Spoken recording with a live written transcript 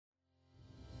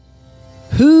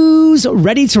Who's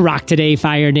ready to rock today,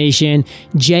 Fire Nation?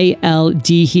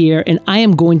 JLD here, and I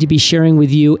am going to be sharing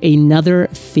with you another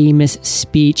famous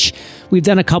speech. We've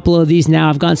done a couple of these now.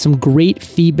 I've gotten some great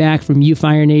feedback from you,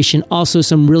 Fire Nation. Also,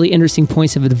 some really interesting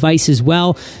points of advice as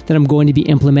well that I'm going to be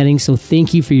implementing. So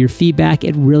thank you for your feedback.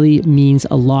 It really means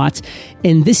a lot.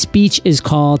 And this speech is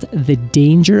called The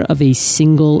Danger of a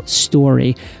Single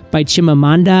Story by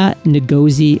Chimamanda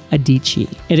Ngozi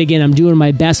Adichie. And again, I'm doing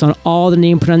my best on all the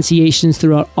name pronunciations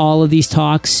throughout all of these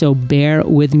talks, so bear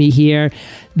with me here.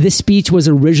 This speech was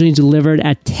originally delivered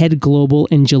at TEDGlobal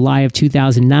in July of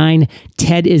 2009.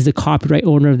 TED is the copyright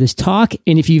owner of this talk,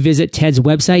 and if you visit TED's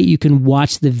website, you can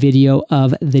watch the video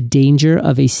of The Danger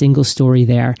of a Single Story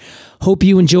there. Hope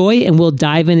you enjoy, and we'll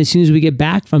dive in as soon as we get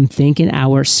back from thanking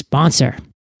our sponsor.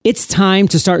 It's time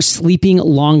to start sleeping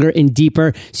longer and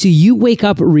deeper so you wake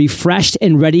up refreshed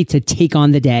and ready to take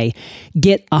on the day.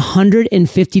 Get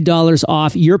 $150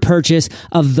 off your purchase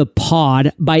of The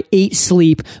Pod by 8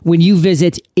 Sleep when you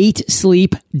visit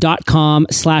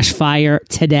 8sleep.com/fire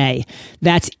today.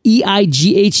 That's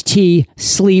EIGHT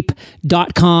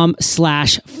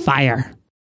sleep.com/fire.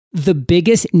 The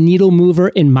biggest needle mover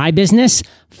in my business?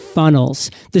 Funnels.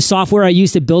 The software I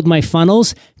use to build my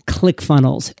funnels?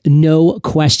 ClickFunnels, no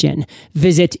question.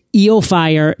 Visit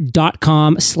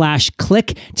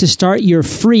eofire.com/click to start your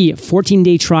free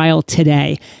 14-day trial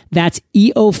today. That's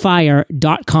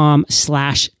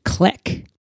eofire.com/click.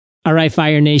 All right,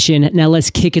 Fire Nation. Now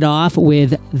let's kick it off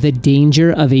with The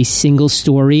Danger of a Single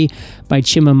Story by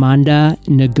Chimamanda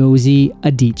Ngozi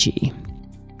Adichie.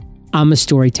 I'm a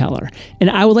storyteller, and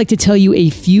I would like to tell you a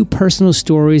few personal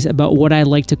stories about what I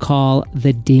like to call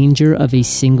the danger of a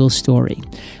single story.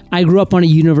 I grew up on a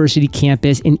university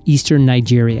campus in eastern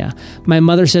Nigeria. My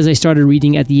mother says I started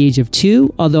reading at the age of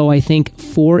 2, although I think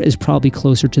 4 is probably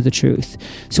closer to the truth.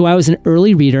 So I was an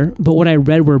early reader, but what I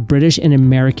read were British and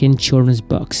American children's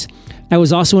books. I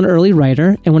was also an early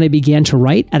writer, and when I began to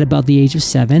write at about the age of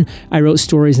 7, I wrote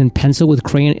stories in pencil with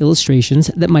crayon illustrations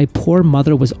that my poor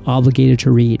mother was obligated to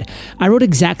read. I wrote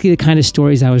exactly the kind of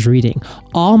stories I was reading.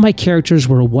 All my characters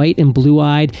were white and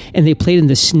blue-eyed, and they played in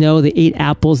the snow, they ate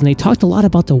apples, and they talked a lot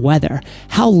about the weather,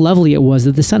 how lovely it was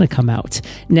that the sun had come out.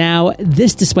 Now,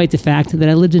 this despite the fact that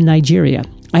I lived in Nigeria.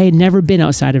 I had never been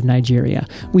outside of Nigeria.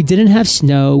 We didn't have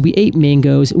snow, we ate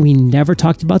mangoes, we never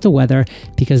talked about the weather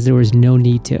because there was no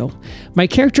need to. My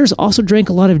characters also drank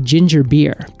a lot of ginger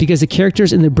beer because the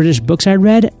characters in the British books I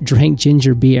read drank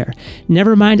ginger beer.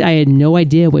 Never mind, I had no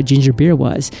idea what ginger beer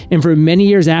was, and for many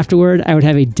years afterward, I would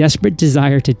have a desperate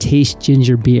desire to taste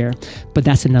ginger beer, but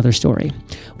that's another story.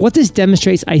 What this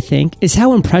demonstrates, I think, is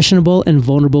how impressionable and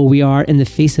vulnerable we are in the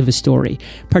face of a story,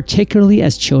 particularly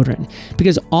as children,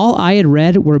 because all I had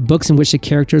read were books in which the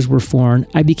characters were foreign.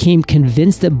 I became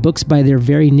convinced that books by their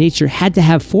very nature had to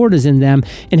have foreigners in them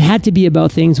and had to be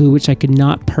about things with which I could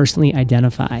not personally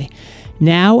identify.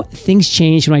 Now, things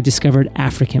changed when I discovered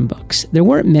African books. There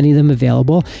weren't many of them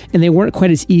available, and they weren't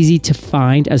quite as easy to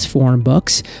find as foreign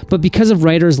books. But because of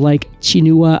writers like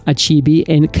Chinua Achebe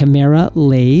and Kamara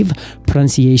Lave,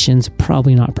 pronunciations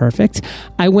probably not perfect,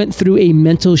 I went through a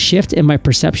mental shift in my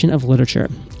perception of literature.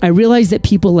 I realized that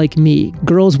people like me,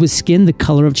 girls with skin the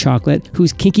color of chocolate,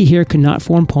 whose kinky hair could not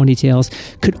form ponytails,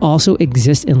 could also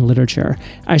exist in literature.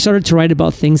 I started to write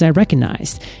about things I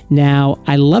recognized. Now,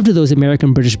 I loved those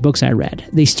American British books I read.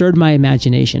 They stirred my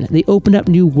imagination. They opened up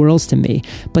new worlds to me.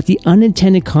 But the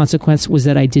unintended consequence was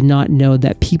that I did not know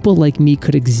that people like me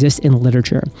could exist in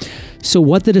literature. So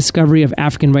what the discovery of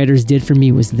African writers did for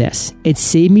me was this. It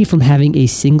saved me from having a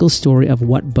single story of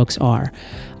what books are.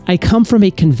 I come from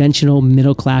a conventional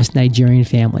middle-class Nigerian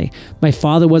family. My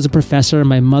father was a professor,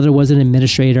 my mother was an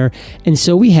administrator, and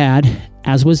so we had,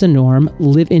 as was the norm,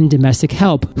 live-in domestic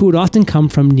help who would often come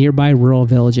from nearby rural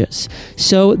villages.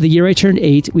 So the year I turned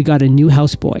 8, we got a new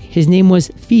houseboy. His name was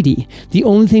Fidi. The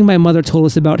only thing my mother told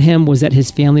us about him was that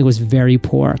his family was very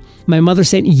poor. My mother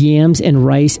sent yams and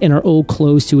rice and our old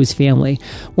clothes to his family.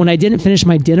 When I didn't finish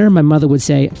my dinner, my mother would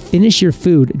say, "Finish your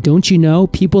food. Don't you know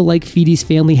people like Fidi's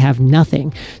family have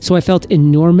nothing?" So I felt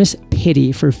enormous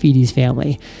pity for Fidi's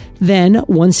family. Then,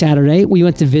 one Saturday, we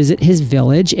went to visit his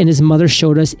village, and his mother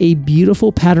showed us a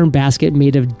beautiful pattern basket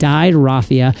made of dyed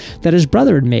raffia that his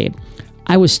brother had made.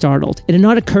 I was startled. It had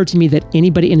not occurred to me that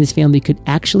anybody in his family could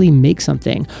actually make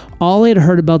something. All I had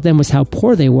heard about them was how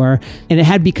poor they were, and it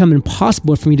had become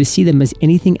impossible for me to see them as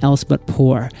anything else but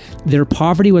poor. Their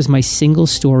poverty was my single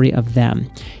story of them.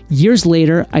 Years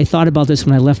later, I thought about this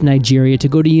when I left Nigeria to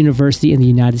go to university in the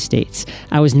United States.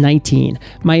 I was 19.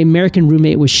 My American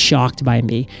roommate was shocked by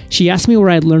me. She asked me where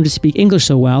I had learned to speak English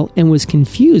so well and was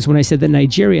confused when I said that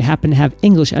Nigeria happened to have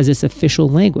English as its official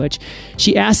language.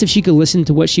 She asked if she could listen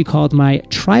to what she called my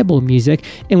tribal music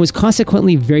and was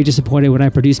consequently very disappointed when I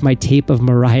produced my tape of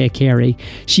Mariah Carey.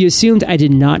 She assumed I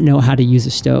did not know how to use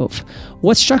a stove.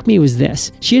 What struck me was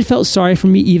this. She had felt sorry for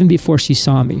me even before she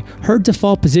saw me. Her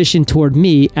default position toward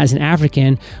me as an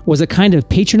African was a kind of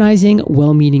patronizing,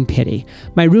 well-meaning pity.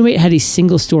 My roommate had a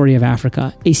single story of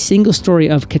Africa, a single story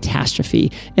of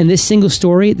catastrophe. In this single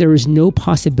story, there was no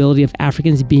possibility of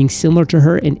Africans being similar to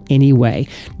her in any way.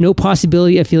 No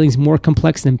possibility of feelings more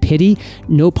complex than pity.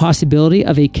 No possibility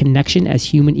of a connection as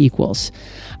human equals.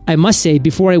 I must say,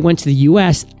 before I went to the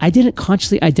US, I didn't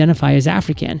consciously identify as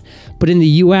African. But in the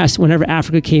US, whenever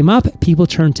Africa came up, people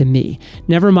turned to me.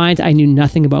 Never mind, I knew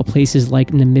nothing about places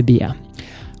like Namibia.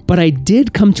 But I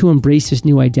did come to embrace this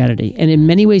new identity, and in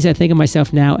many ways I think of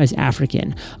myself now as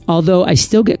African. Although I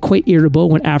still get quite irritable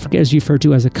when Africa is referred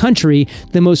to as a country,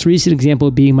 the most recent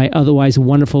example being my otherwise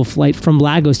wonderful flight from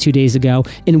Lagos 2 days ago,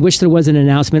 in which there was an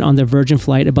announcement on the Virgin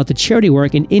flight about the charity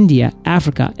work in India,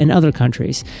 Africa, and other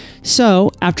countries. So,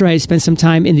 after I had spent some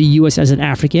time in the US as an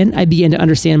African, I began to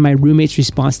understand my roommate's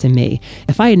response to me.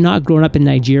 If I had not grown up in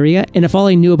Nigeria, and if all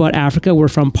I knew about Africa were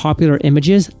from popular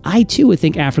images, I too would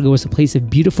think Africa was a place of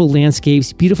beautiful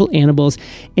landscapes, beautiful animals,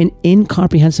 and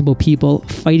incomprehensible people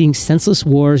fighting senseless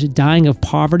wars, dying of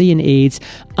poverty and AIDS,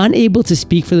 unable to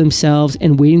speak for themselves,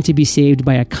 and waiting to be saved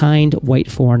by a kind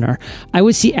white foreigner. I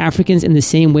would see Africans in the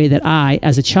same way that I,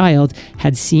 as a child,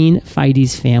 had seen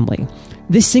Faidi's family.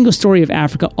 This single story of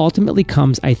Africa ultimately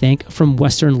comes, I think, from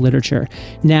Western literature.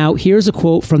 Now, here's a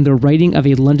quote from the writing of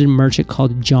a London merchant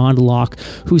called John Locke,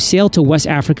 who sailed to West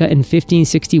Africa in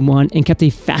 1561 and kept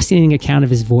a fascinating account of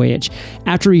his voyage.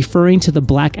 After referring to the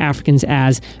black Africans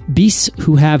as beasts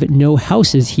who have no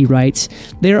houses, he writes,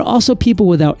 "They are also people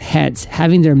without heads,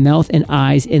 having their mouth and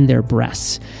eyes in their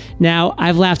breasts." Now,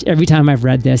 I've laughed every time I've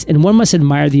read this, and one must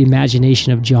admire the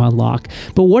imagination of John Locke.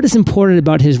 But what is important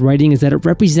about his writing is that it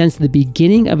represents the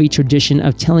beginning of a tradition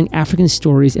of telling African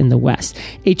stories in the West,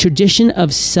 a tradition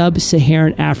of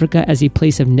sub-Saharan Africa as a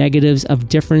place of negatives, of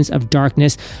difference, of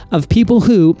darkness, of people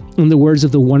who, in the words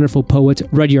of the wonderful poet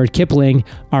Rudyard Kipling,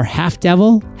 are half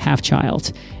devil, half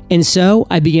child. And so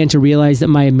I began to realize that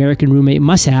my American roommate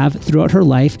must have, throughout her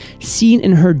life, seen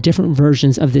and heard different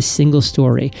versions of this single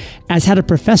story, as had a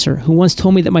professor who once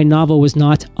told me that my novel was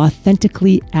not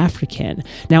authentically African.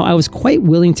 Now, I was quite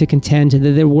willing to contend that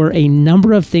there were a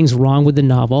number of things wrong with the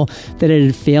novel, that it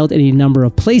had failed in a number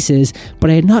of places, but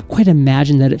I had not quite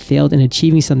imagined that it failed in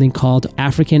achieving something called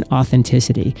African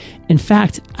authenticity. In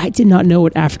fact, I did not know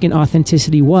what African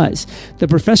authenticity was. The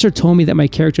professor told me that my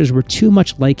characters were too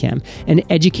much like him, an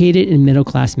educated and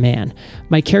middle-class man.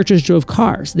 My characters drove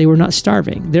cars. They were not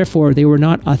starving. Therefore, they were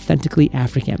not authentically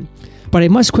African. But I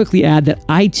must quickly add that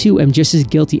I too am just as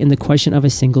guilty in the question of a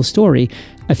single story.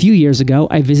 A few years ago,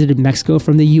 I visited Mexico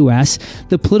from the U.S.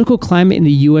 The political climate in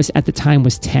the U.S. at the time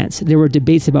was tense. There were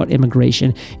debates about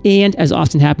immigration. And, as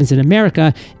often happens in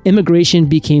America, immigration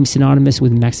became synonymous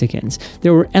with Mexicans.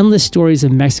 There were endless stories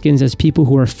of Mexicans as people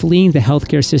who are fleeing the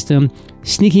healthcare system,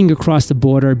 sneaking across the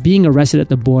border, being arrested at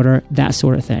the border, that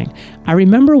sort of thing. I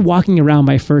remember walking around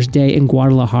my first day in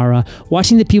Guadalajara,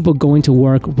 watching the people going to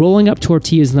work, rolling up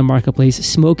tortillas in the marketplace,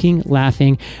 smoking,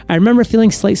 laughing. I remember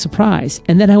feeling slight surprise,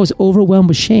 and then I was overwhelmed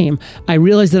with shame. I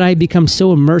realized that I had become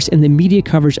so immersed in the media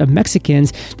coverage of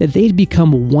Mexicans that they'd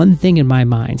become one thing in my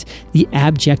mind, the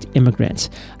abject immigrants.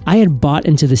 I had bought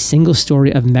into the single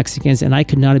story of Mexicans, and I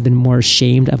could not have been more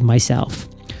ashamed of myself.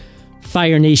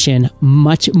 Fire Nation,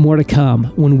 much more to come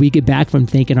when we get back from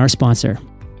thanking our sponsor.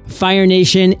 Fire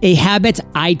Nation, a habit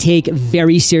I take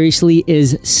very seriously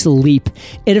is sleep.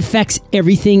 It affects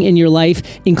everything in your life,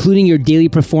 including your daily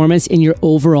performance and your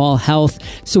overall health.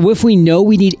 So if we know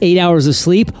we need 8 hours of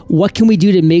sleep, what can we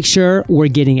do to make sure we're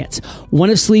getting it? One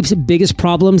of sleep's biggest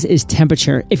problems is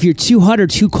temperature. If you're too hot or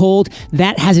too cold,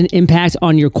 that has an impact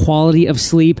on your quality of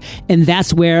sleep, and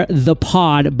that's where The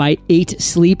Pod by 8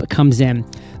 Sleep comes in.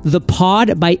 The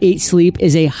Pod by 8 Sleep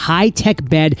is a high-tech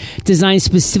bed designed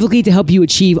specifically to help you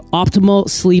achieve optimal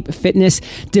sleep fitness.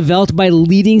 Developed by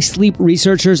leading sleep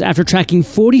researchers after tracking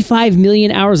 45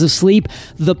 million hours of sleep,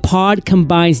 the Pod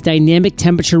combines dynamic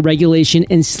temperature regulation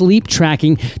and sleep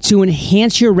tracking to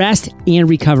enhance your rest and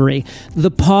recovery.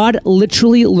 The Pod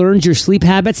literally learns your sleep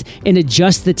habits and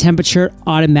adjusts the temperature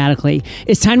automatically.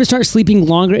 It's time to start sleeping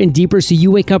longer and deeper so you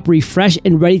wake up refreshed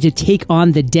and ready to take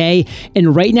on the day.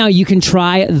 And right now you can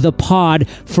try the Pod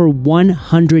for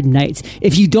 100 nights.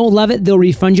 If you don't love it, they'll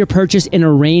refund your purchase and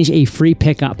arrange a free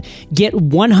pickup. Get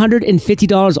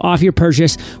 $150 off your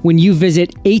purchase when you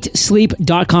visit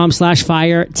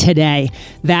 8sleep.com/fire today.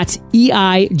 That's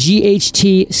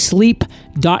EIGHT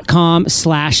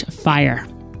sleep.com/fire.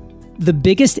 The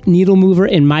biggest needle mover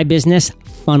in my business,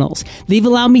 funnels. They've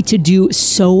allowed me to do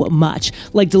so much,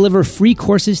 like deliver free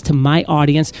courses to my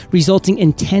audience, resulting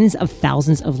in tens of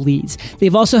thousands of leads.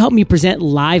 They've also helped me present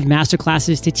live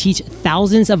masterclasses to teach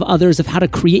thousands of others of how to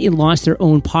create and launch their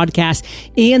own podcasts,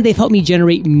 and they've helped me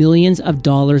generate millions of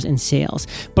dollars in sales.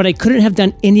 But I couldn't have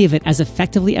done any of it as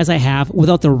effectively as I have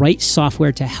without the right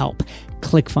software to help.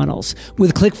 ClickFunnels.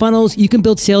 With ClickFunnels, you can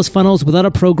build sales funnels without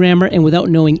a programmer and without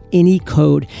knowing any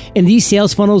code. And these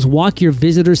sales funnels walk your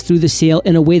visitors through the sale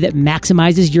in a way that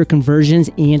maximizes your conversions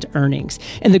and earnings.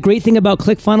 And the great thing about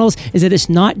ClickFunnels is that it's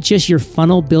not just your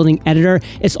funnel building editor,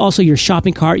 it's also your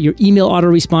shopping cart, your email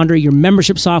autoresponder, your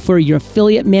membership software, your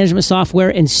affiliate management software,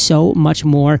 and so much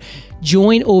more.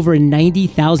 Join over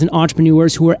 90,000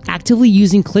 entrepreneurs who are actively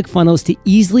using ClickFunnels to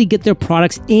easily get their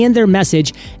products and their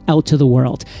message out to the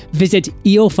world. Visit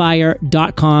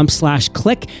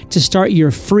eofire.com/click to start your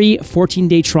free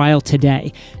 14-day trial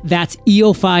today. That's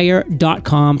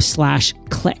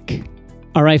eofire.com/click.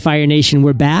 All right, Fire Nation,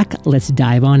 we're back. Let's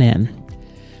dive on in.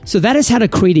 So that is how to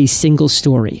create a single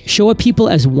story. Show up people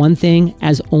as one thing,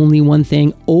 as only one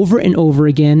thing, over and over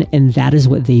again, and that is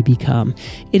what they become.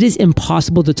 It is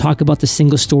impossible to talk about the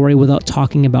single story without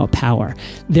talking about power.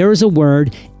 There is a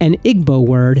word, an Igbo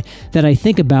word, that I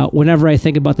think about whenever I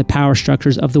think about the power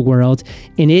structures of the world,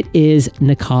 and it is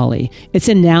Nakali. It's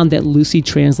a noun that loosely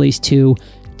translates to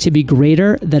be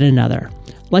greater than another.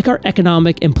 Like our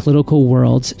economic and political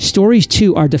worlds, stories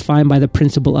too are defined by the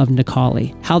principle of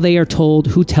Nakali. How they are told,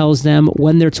 who tells them,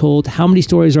 when they're told, how many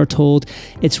stories are told,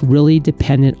 it's really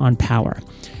dependent on power.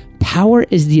 Power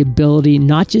is the ability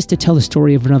not just to tell the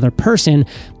story of another person,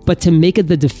 but to make it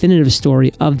the definitive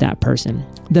story of that person.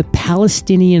 The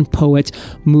Palestinian poet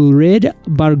Mourid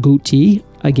Barghouti,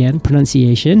 again,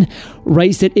 pronunciation,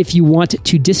 writes that if you want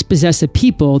to dispossess a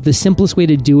people, the simplest way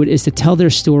to do it is to tell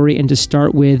their story and to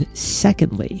start with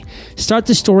secondly. Start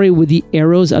the story with the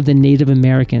arrows of the Native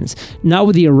Americans, not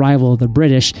with the arrival of the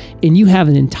British, and you have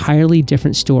an entirely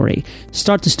different story.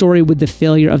 Start the story with the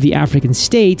failure of the African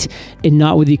state and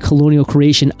not with the colonial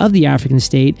creation of the African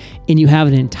state, and you have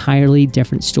an entirely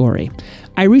different story.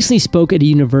 I recently spoke at a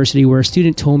university where a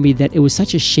student told me that it was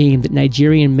such a shame that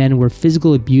Nigerian men were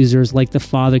physical abusers like the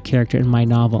father character in my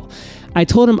novel. I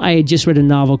told him I had just read a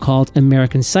novel called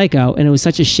American Psycho, and it was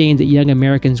such a shame that young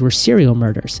Americans were serial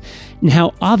murderers.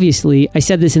 Now, obviously, I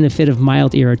said this in a fit of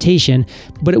mild irritation,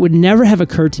 but it would never have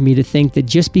occurred to me to think that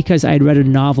just because I had read a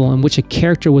novel in which a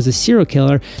character was a serial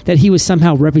killer, that he was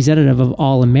somehow representative of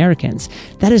all Americans.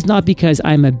 That is not because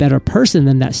I'm a better person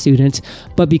than that student,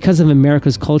 but because of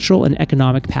America's cultural and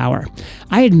economic power.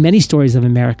 I had many stories of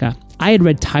America. I had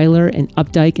read Tyler and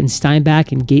Updike and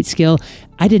Steinbeck and Gateskill.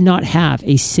 I did not have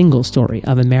a single story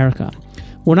of America.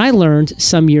 When I learned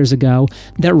some years ago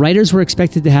that writers were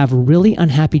expected to have really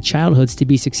unhappy childhoods to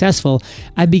be successful,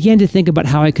 I began to think about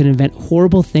how I could invent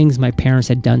horrible things my parents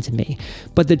had done to me.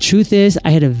 But the truth is, I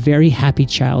had a very happy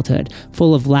childhood,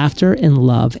 full of laughter and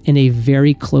love in a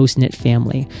very close-knit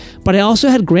family. But I also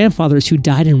had grandfathers who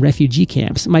died in refugee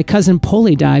camps. My cousin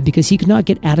Pole died because he could not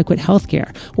get adequate health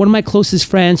care. One of my closest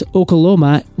friends,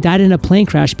 Okoloma, died in a plane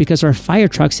crash because our fire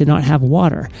trucks did not have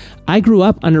water. I grew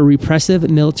up under repressive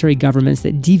military governments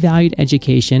that devalued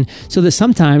education so that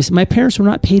sometimes my parents were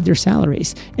not paid their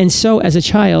salaries. And so as a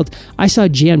child, I saw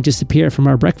jam disappear from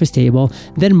our breakfast table,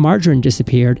 then margarine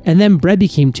disappeared, and then bread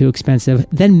became too expensive,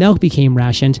 then milk became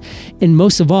rationed, and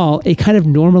most of all, a kind of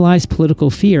normalized political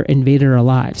fear invaded our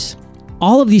lives.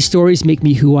 All of these stories make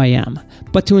me who I am,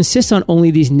 but to insist on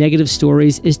only these negative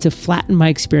stories is to flatten my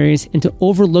experience and to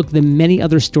overlook the many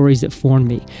other stories that formed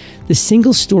me. The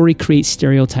single story creates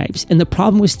stereotypes, and the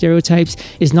problem with stereotypes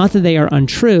is not that they are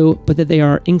untrue, but that they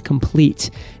are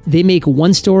incomplete. They make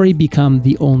one story become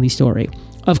the only story.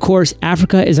 Of course,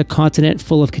 Africa is a continent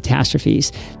full of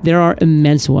catastrophes. There are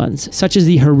immense ones, such as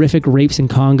the horrific rapes in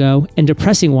Congo, and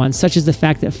depressing ones, such as the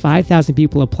fact that 5,000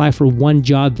 people apply for one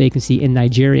job vacancy in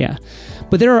Nigeria.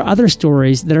 But there are other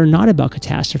stories that are not about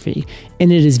catastrophe,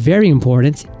 and it is very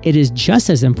important, it is just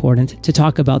as important to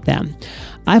talk about them.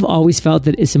 I've always felt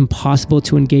that it's impossible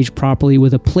to engage properly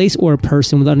with a place or a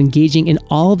person without engaging in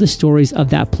all of the stories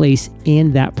of that place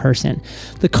and that person.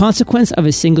 The consequence of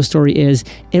a single story is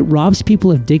it robs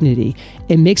people of dignity.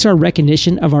 It makes our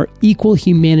recognition of our equal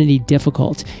humanity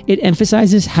difficult. It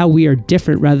emphasizes how we are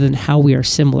different rather than how we are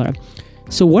similar.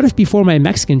 So what if before my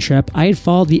Mexican trip, I had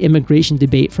followed the immigration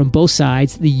debate from both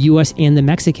sides, the US and the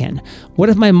Mexican? What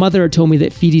if my mother had told me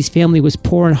that Fidi's family was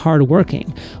poor and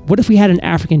hardworking? What if we had an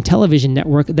African television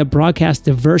network that broadcast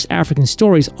diverse African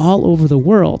stories all over the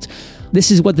world?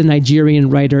 This is what the Nigerian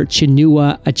writer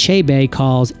Chinua Achebe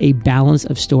calls a balance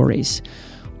of stories.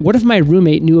 What if my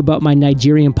roommate knew about my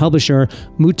Nigerian publisher,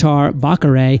 Mutar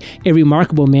Bakare, a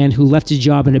remarkable man who left his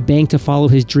job in a bank to follow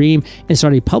his dream and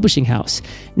start a publishing house?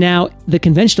 Now, the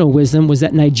conventional wisdom was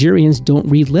that Nigerians don't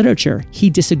read literature.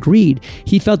 He disagreed.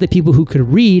 He felt that people who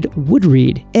could read would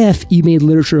read if you made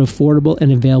literature affordable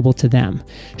and available to them.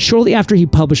 Shortly after he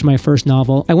published my first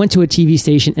novel, I went to a TV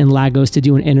station in Lagos to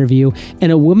do an interview,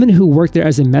 and a woman who worked there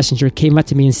as a messenger came up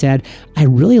to me and said, "I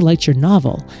really liked your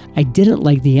novel. I didn't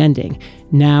like the ending.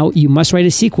 Now you must write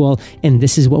a sequel, and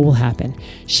this is what will happen."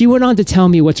 She went on to tell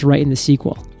me what to write in the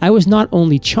sequel. I was not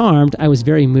only charmed, I was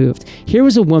very moved. Here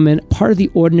was a woman, part of the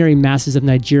ordinary masses of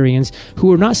Nigerians who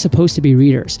were not supposed to be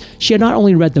readers. She had not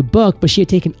only read the book, but she had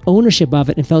taken ownership of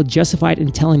it and felt justified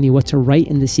in telling me what to write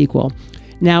in the sequel.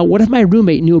 Now, what if my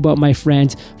roommate knew about my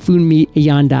friend Funmi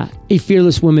Iyanda, a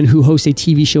fearless woman who hosts a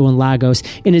TV show in Lagos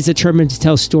and is determined to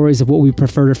tell stories of what we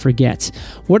prefer to forget?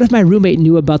 What if my roommate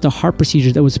knew about the heart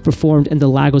procedure that was performed in the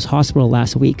Lagos hospital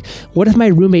last week? What if my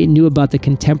roommate knew about the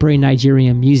contemporary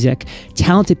Nigerian music,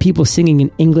 talented people singing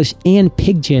in English and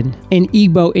Pidgin, and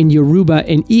Igbo and Yoruba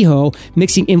and Iho,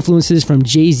 mixing influences from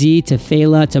Jay-Z to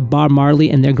Fela to Bob Marley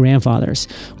and their grandfathers?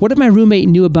 What if my roommate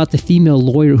knew about the female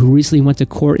lawyer who recently went to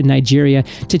court in Nigeria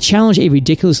to challenge a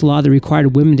ridiculous law that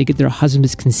required women to get their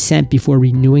husband's consent before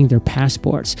renewing their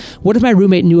passports? What if my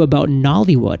roommate knew about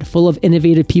Nollywood, full of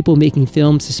innovative people making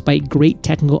films despite great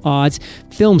technical odds,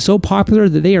 films so popular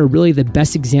that they are really the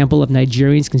best example of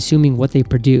Nigerians consuming what they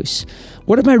produce?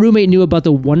 What if my roommate knew about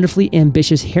the wonderfully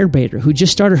ambitious hair braider who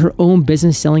just started her own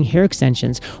business selling hair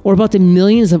extensions, or about the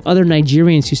millions of other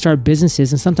Nigerians who start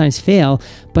businesses and sometimes fail,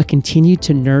 but continue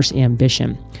to nurse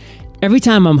ambition? Every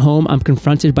time I'm home, I'm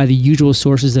confronted by the usual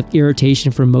sources of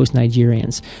irritation for most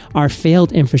Nigerians. Our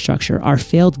failed infrastructure, our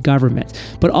failed government,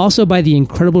 but also by the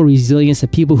incredible resilience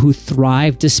of people who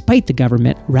thrive despite the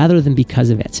government rather than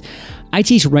because of it. I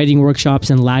teach writing workshops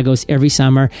in Lagos every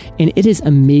summer, and it is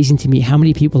amazing to me how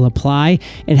many people apply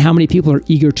and how many people are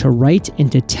eager to write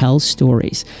and to tell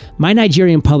stories. My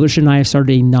Nigerian publisher and I have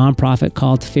started a nonprofit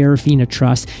called Farafina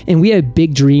Trust, and we have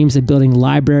big dreams of building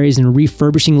libraries and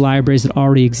refurbishing libraries that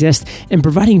already exist and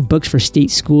providing books for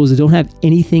state schools that don't have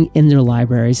anything in their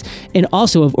libraries, and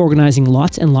also of organizing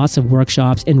lots and lots of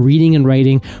workshops and reading and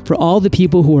writing for all the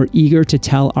people who are eager to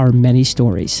tell our many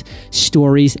stories.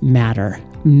 Stories matter.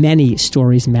 Many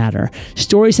stories matter.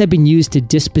 Stories have been used to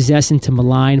dispossess and to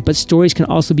malign, but stories can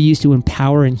also be used to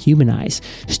empower and humanize.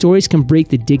 Stories can break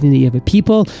the dignity of a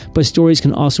people, but stories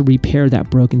can also repair that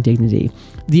broken dignity.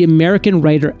 The American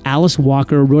writer Alice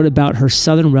Walker wrote about her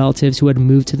Southern relatives who had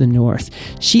moved to the North.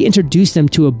 She introduced them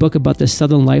to a book about the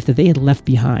Southern life that they had left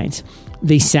behind.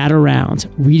 They sat around,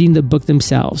 reading the book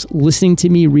themselves, listening to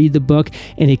me read the book,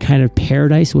 and a kind of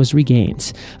paradise was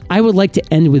regained. I would like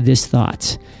to end with this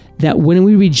thought, that when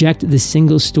we reject the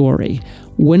single story,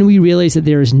 when we realize that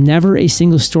there is never a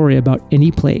single story about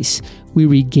any place, we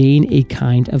regain a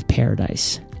kind of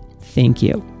paradise. Thank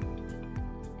you.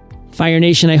 Fire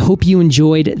Nation, I hope you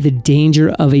enjoyed The Danger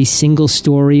of a Single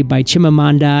Story by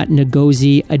Chimamanda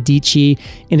Ngozi Adichie.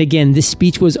 And again, this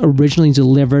speech was originally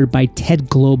delivered by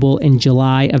TEDGlobal in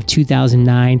July of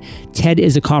 2009. TED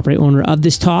is a copyright owner of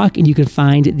this talk, and you can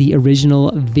find the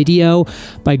original video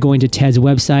by going to TED's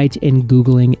website and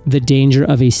Googling The Danger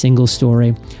of a Single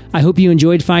Story. I hope you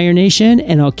enjoyed Fire Nation,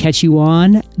 and I'll catch you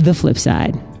on the flip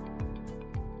side.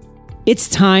 It's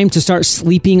time to start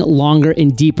sleeping longer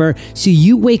and deeper so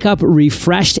you wake up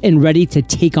refreshed and ready to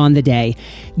take on the day.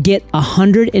 Get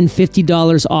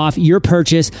 $150 off your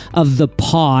purchase of The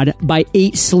Pod by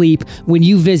 8 Sleep when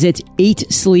you visit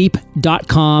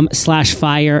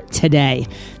 8sleep.com/fire today.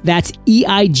 That's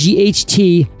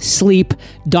EIGHT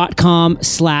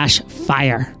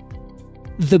sleep.com/fire.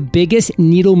 The biggest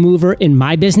needle mover in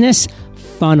my business,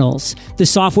 funnels. The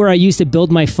software I use to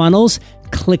build my funnels,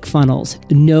 ClickFunnels,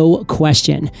 no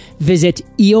question. Visit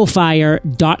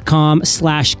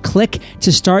eofire.com/click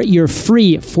to start your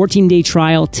free 14-day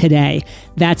trial today.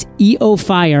 That's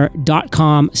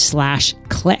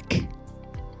eofire.com/click.